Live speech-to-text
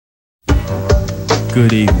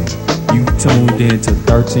Good evening. You tuned in to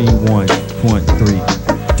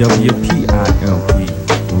 13.3 W.P.I.M.P.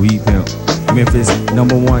 W.P.I.M.P. Memphis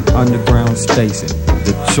 #1 underground station,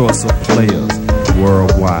 the choice of players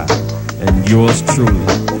worldwide. And yours truly,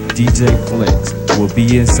 DJ Flex, will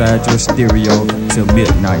be inside your stereo till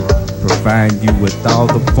midnight, providing you with all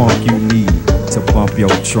the funk you need to bump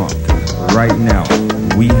your trunk. Right now,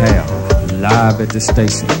 we have live at the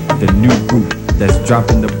station the new group that's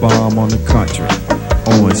dropping the bomb on the country,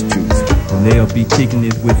 Orange Juice. And they'll be kicking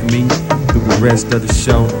it with me through the rest of the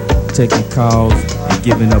show, taking calls and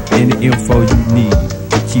giving up any info you need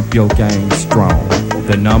to keep your game strong.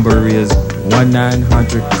 The number is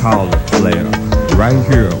 1-900-CALLER-PLAYER, right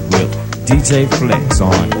here with DJ Flex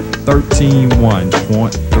on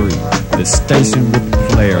 13.3, the station with the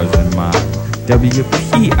players in mind.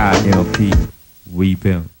 W.P.I.M.P.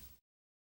 W.P.I.M.P.